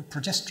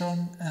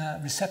progesterone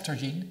receptor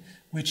gene,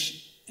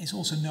 which is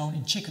also known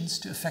in chickens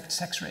to affect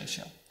sex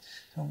ratio.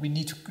 So we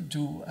need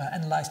to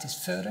analyze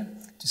this further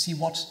to see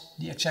what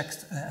the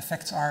exact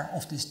effects are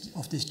of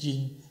this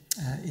gene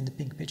in the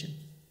pink pigeon.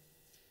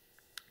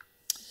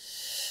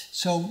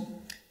 So,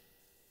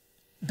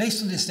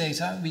 based on this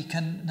data, we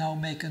can now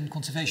make a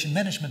conservation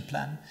management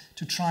plan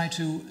to try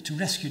to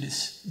rescue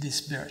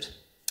this bird.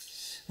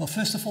 Well,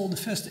 first of all, the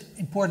first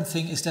important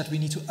thing is that we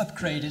need to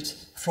upgrade it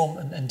from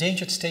an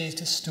endangered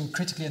status to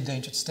critically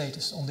endangered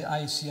status on the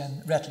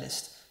IUCN Red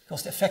List,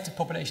 because the affected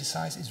population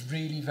size is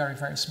really very,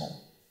 very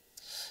small.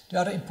 The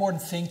other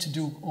important thing to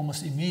do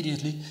almost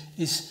immediately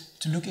is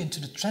to look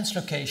into the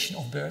translocation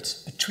of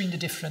birds between the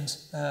different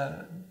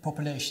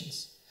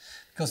populations,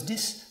 because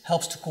this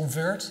helps to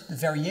convert the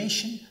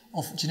variation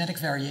of genetic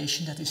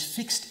variation that is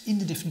fixed in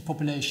the different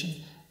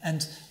population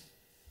and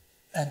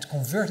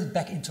convert it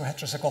back into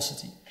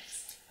heterozygosity.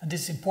 And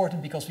this is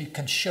important because we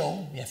have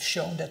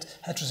shown that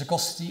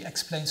heterozygosity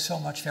explains so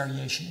much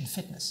variation in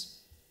fitness.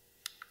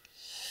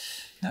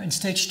 Now in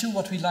stage 2,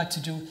 what we like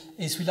to do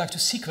is we like to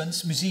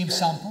sequence museum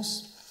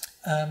samples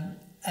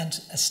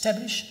and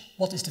establish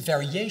what is the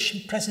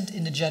variation present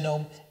in the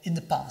genome in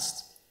the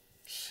past.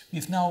 We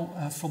have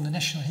now from the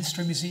National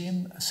History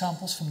Museum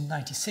samples from the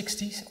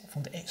 1960s,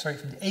 from the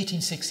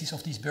 1860s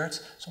of these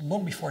birds, so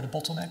long before the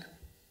bottleneck,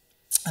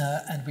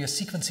 and we are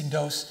sequencing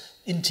those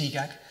in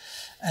TGAC.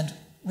 And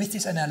with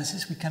this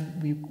analysis,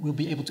 we will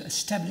be able to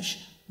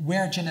establish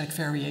where genetic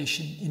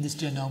variation in this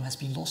genome has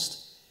been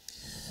lost.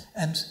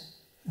 And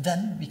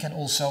then we can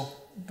also,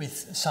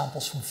 with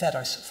samples from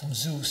feathers from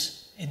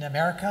zoos in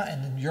America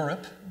and in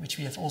Europe, which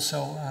we have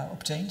also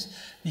obtained,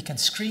 we can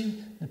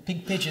screen the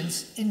pink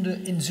pigeons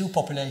in zoo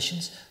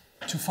populations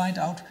to find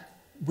out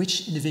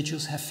which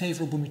individuals have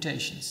favorable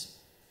mutations.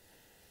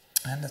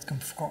 And that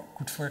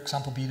could, for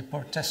example, be the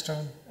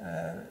progesterone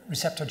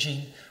receptor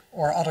gene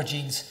or other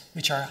genes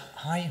which are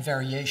high in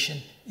variation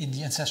in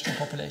the ancestral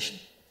population.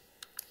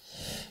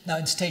 Now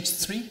in stage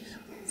 3,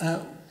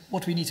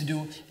 what we need to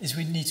do is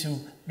we need to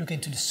look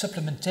into the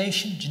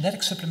supplementation,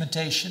 genetic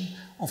supplementation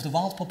of the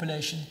wild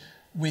population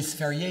with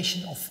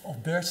variation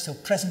of birds still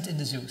present in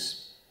the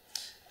zoos.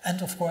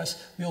 And of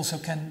course, we also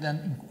can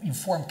then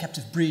inform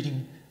captive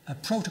breeding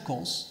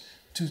protocols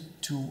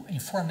to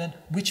inform them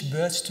which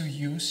birds to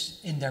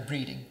use in their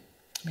breeding,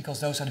 because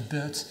those are the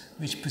birds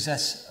which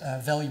possess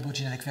valuable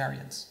genetic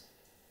variants.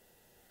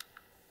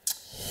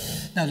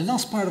 Now, the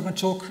last part of my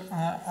talk,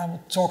 I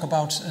will talk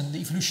about the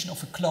evolution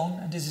of a clone,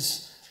 and this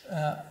is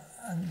a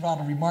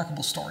rather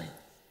remarkable story.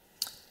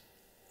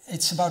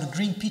 It's about a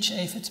green peach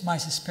aphid,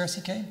 Mysis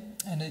persicae,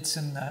 and it's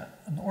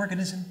an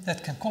organism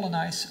that can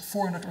colonize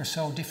 400 or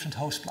so different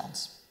host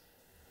plants.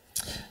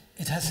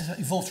 It has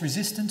evolved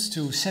resistance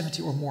to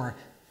 70 or more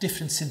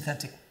different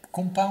synthetic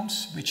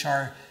compounds, which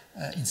are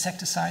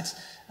insecticides,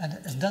 and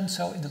has done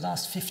so in the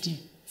last 50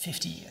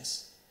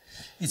 years.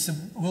 It's the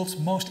world's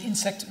most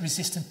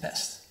insect-resistant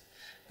pest.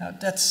 Now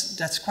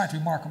that's quite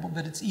remarkable,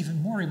 but it's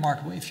even more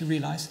remarkable if you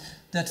realize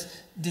that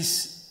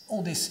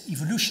all this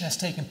evolution has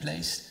taken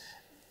place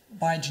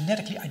by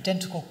genetically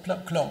identical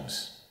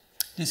clones.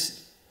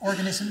 This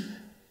organism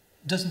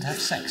doesn't have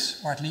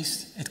sex, or at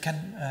least it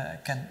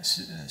can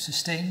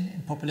sustain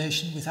in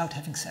population without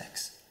having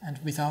sex and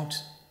without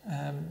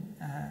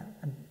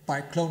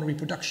by clonal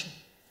reproduction.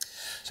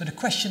 So the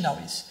question now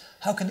is,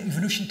 how can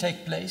evolution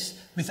take place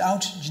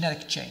without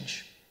genetic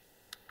change?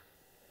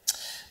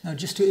 Now,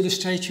 just to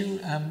illustrate you,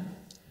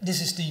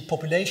 this is the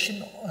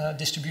population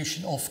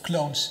distribution of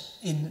clones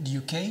in the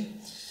UK.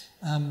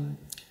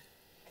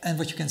 And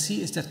what you can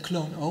see is that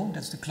clone O,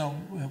 that's the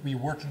clone we're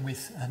working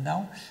with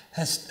now,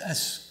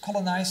 has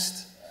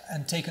colonized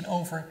and taken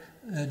over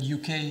the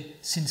UK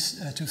since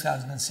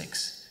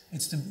 2006.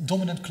 It's the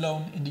dominant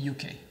clone in the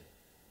UK.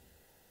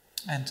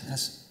 And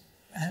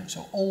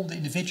so all the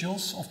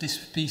individuals of this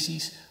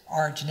species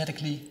are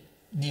genetically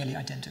nearly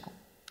identical.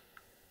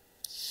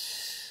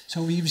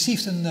 So we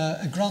received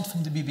a grant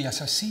from the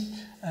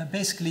BBSRC,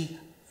 basically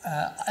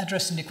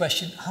addressing the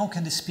question, how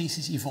can this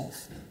species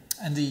evolve?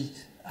 And the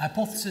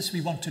hypothesis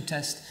we want to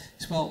test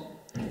is, well,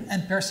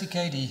 M.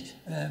 persicae,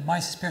 the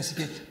Mysis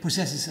persicae,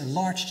 possesses a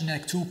large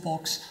genetic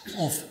toolbox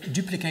of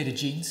duplicated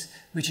genes,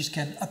 which it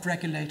can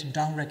upregulate and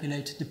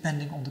downregulate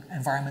depending on the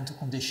environmental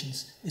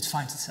conditions it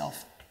finds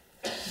itself.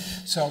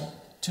 So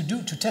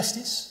to test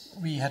this,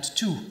 we had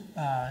two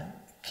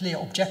clear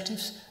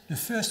objectives. The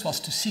first was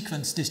to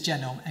sequence this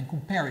genome and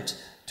compare it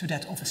to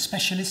that of a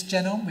specialist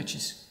genome, which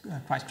is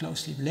quite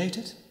closely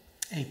related,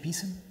 A.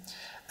 pisum.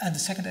 And the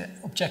second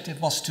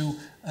objective was to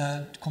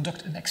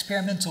conduct an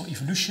experimental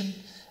evolution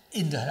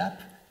in the lab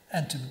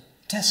and to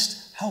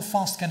test how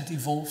fast can it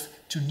evolve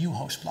to new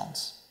host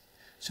plants.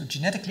 So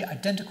genetically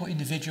identical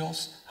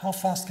individuals, how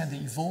fast can they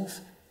evolve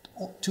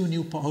to a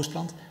new host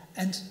plant,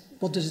 and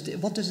what does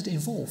it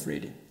involve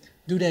really?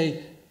 Do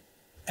they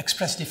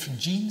express different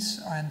genes,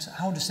 and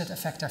how does that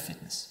affect their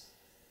fitness?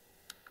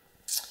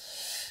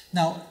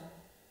 Now,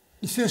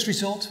 the first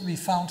result we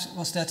found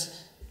was that,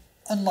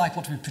 unlike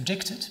what we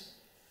predicted,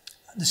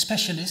 the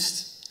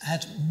specialist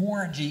had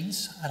more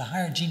genes, had a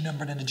higher gene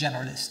number than the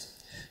generalist.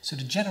 So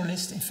the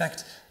generalist, in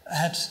fact,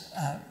 had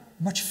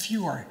much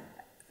fewer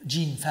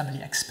gene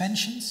family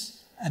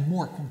expansions and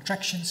more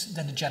contractions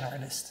than the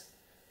generalist.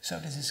 So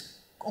this is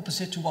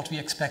opposite to what we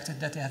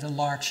expected, that they had a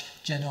large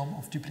genome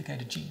of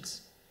duplicated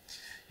genes.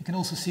 You can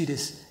also see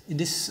this in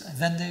this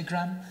Venn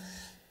diagram.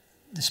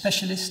 The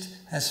specialist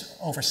has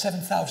over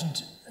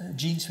 7,000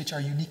 genes which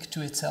are unique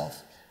to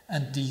itself,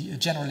 and the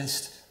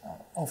generalist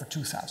over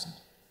 2,000.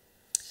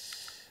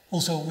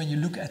 Also, when you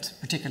look at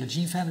particular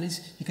gene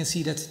families, you can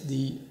see that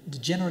the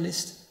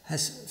generalist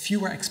has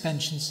fewer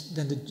expansions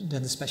than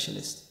the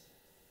specialist.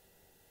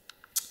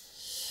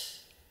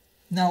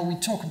 Now we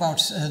talk about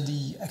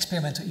the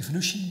experimental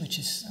evolution, which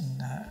is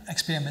an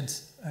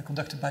experiment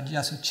conducted by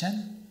Yazoo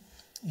Chen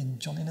in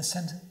John Innes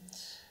Center.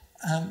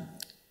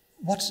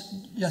 What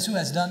Yazoo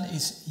has done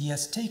is he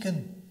has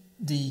taken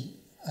the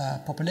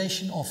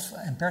population of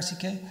M.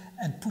 persicae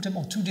and put them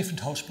on two different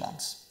host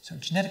plants. So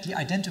genetically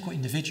identical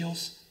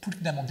individuals,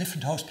 putting them on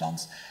different host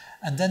plants,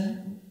 and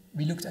then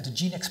we looked at the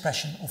gene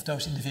expression of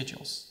those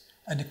individuals.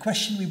 And the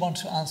question we want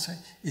to answer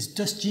is,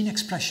 does gene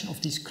expression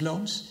of these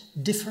clones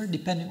differ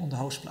depending on the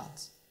host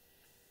plant?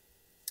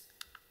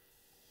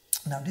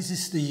 Now this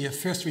is the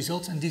first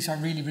result, and these are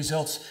really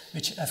results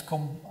which have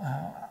come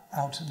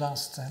out the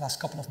last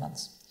couple of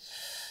months.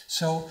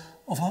 So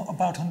of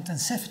about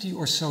 170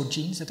 or so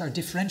genes that are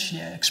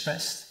differentially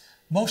expressed,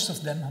 most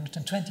of them,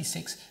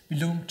 126,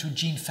 belong to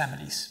gene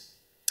families.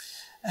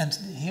 And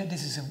here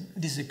this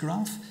is a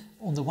graph.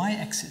 On the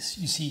y-axis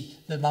you see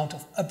the amount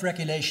of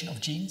upregulation of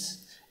genes,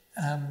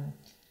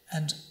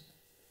 and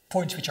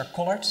points which are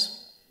colored,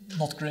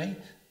 not grey,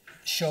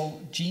 show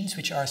genes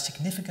which are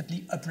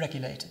significantly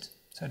upregulated.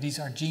 So these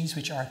are genes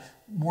which are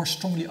more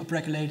strongly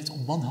upregulated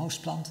on one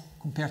host plant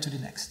compared to the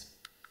next.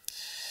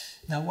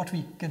 Now what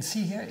we can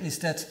see here is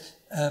that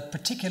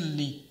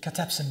particularly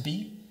cathepsin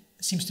B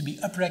seems to be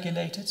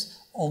upregulated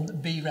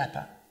on B.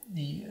 rapa,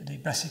 the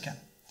brassica.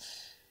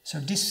 So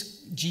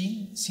this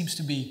gene seems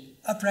to be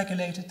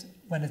upregulated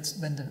when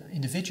the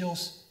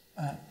individuals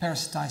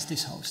parasitize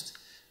this host.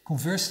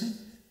 Conversely,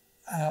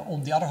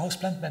 on the other host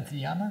plant,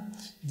 Bentheliana,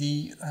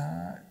 the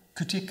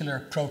cuticular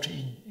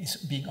protein is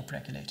being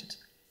upregulated.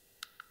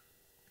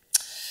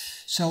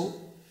 So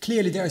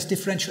clearly there is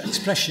differential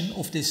expression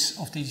of these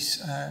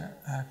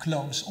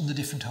clones on the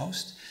different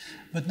hosts.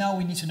 But now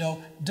we need to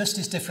know, does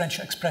this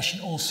differential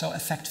expression also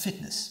affect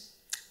fitness?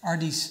 Are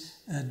these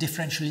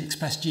differentially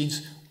expressed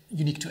genes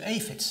unique to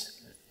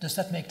aphids? Does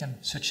that make them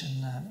such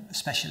a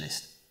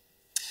specialist?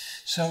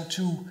 So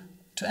to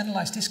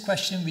analyze this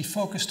question, we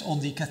focused on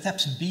the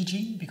cathepsin B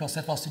gene, because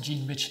that was the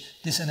gene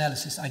which this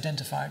analysis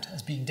identified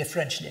as being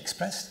differentially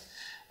expressed.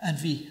 And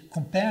we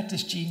compared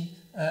this gene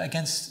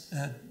against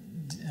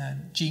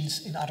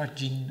genes in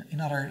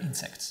other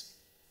insects.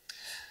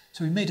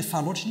 So we made a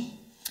phylogeny,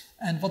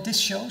 and what this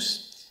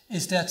shows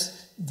is that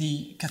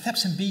the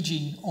cathepsin B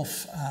gene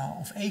of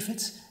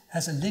aphids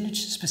has a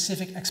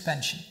lineage-specific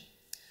expansion.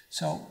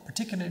 So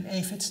particularly in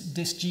aphids,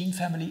 this gene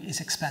family is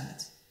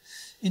expanded.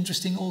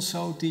 Interesting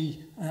also,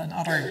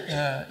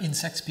 another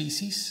insect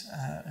species,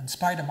 a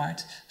spider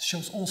mite,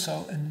 shows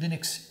also a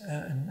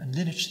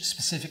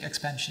lineage-specific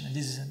expansion, and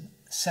this is a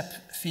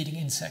sap-feeding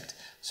insect.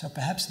 So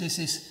perhaps this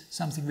is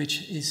something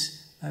which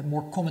is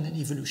more common in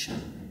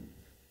evolution.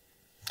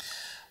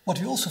 What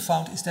we also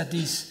found is that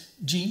these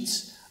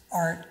genes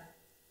are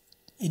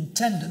in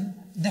tandem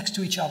next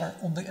to each other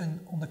on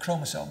the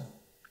chromosome.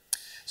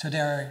 So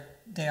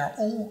they are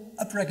all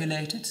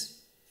upregulated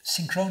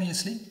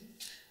synchronously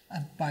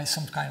and by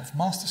some kind of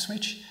master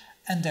switch,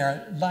 and they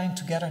are lined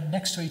together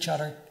next to each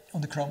other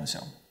on the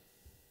chromosome.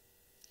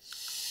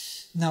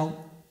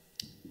 Now,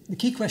 the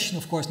key question,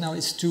 of course, now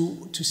is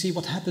to see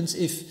what happens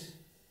if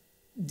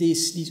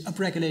these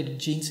upregulated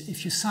genes,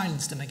 if you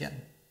silence them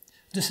again.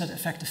 Does that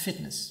affect the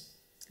fitness?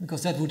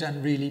 Because that would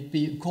then really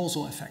be a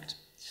causal effect.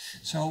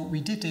 So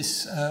we did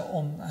this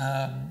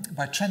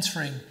by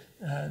transferring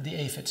the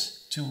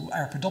aphids to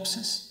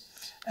Arabidopsis,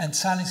 and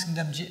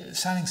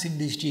silencing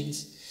these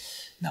genes.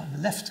 Now, in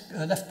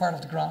the left part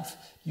of the graph,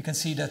 you can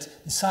see that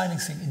the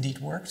silencing indeed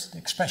works. The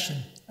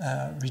expression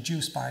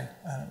reduced by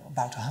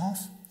about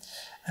half.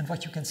 And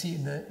what you can see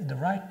in the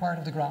right part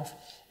of the graph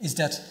is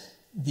that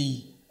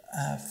the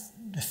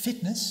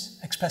fitness,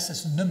 expressed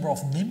as the number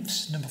of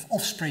nymphs, number of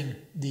offspring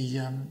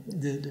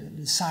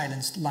the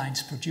silenced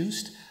lines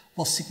produced,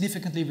 was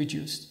significantly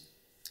reduced.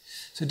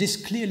 So this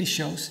clearly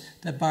shows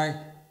that by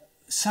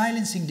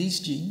silencing these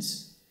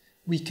genes,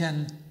 we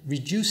can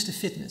reduce the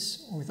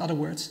fitness, or with other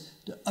words,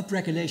 the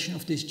upregulation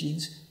of these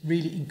genes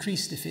really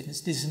increase the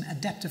fitness. This is an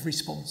adaptive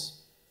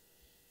response.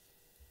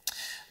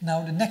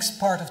 Now, the next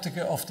part of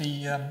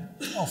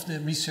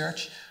the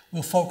research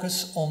will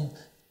focus on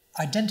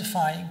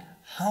identifying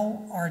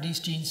how are these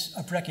genes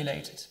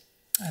upregulated.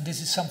 And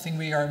this is something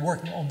we are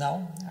working on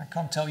now. I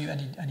can't tell you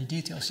any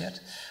details yet,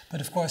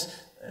 but of course,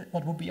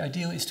 what would be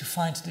ideal is to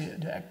find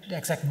the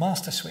exact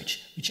master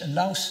switch, which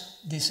allows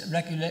this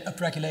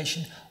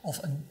upregulation of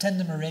a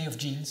tandem array of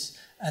genes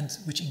and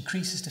which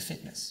increases the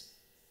fitness.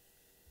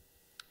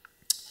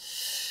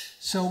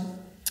 So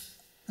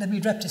let me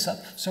wrap this up.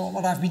 So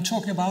what I've been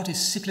talking about is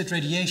cichlid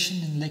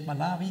radiation in Lake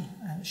Malawi,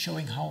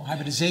 showing how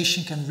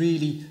hybridization can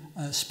really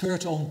spur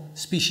on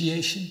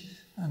speciation.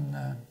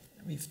 And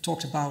we've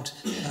talked about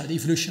the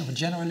evolution of a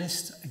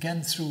generalist,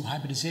 again through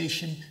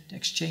hybridization, the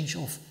exchange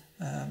of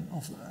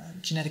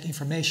genetic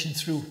information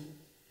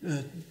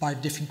by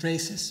different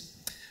races.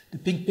 The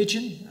pink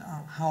pigeon,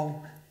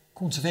 how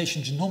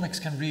conservation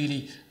genomics can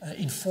really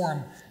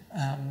inform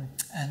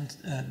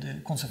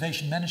the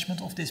conservation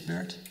management of this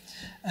bird.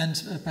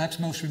 And perhaps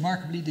most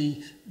remarkably,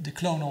 the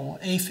clonal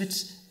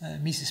aphids,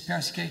 Mysis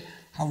persicae,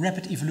 how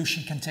rapid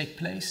evolution can take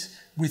place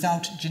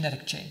without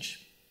genetic change.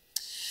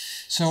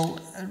 So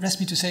rest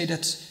me to say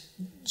that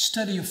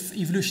study of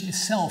evolution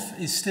itself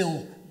is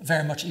still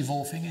very much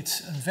evolving.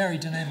 It's a very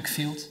dynamic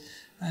field,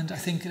 and I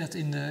think that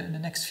in the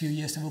next few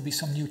years there will be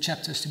some new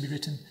chapters to be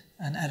written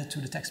and added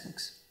to the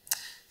textbooks.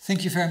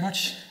 Thank you very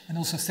much, and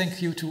also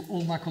thank you to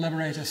all my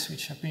collaborators,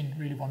 which have been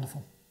really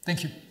wonderful.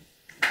 Thank you.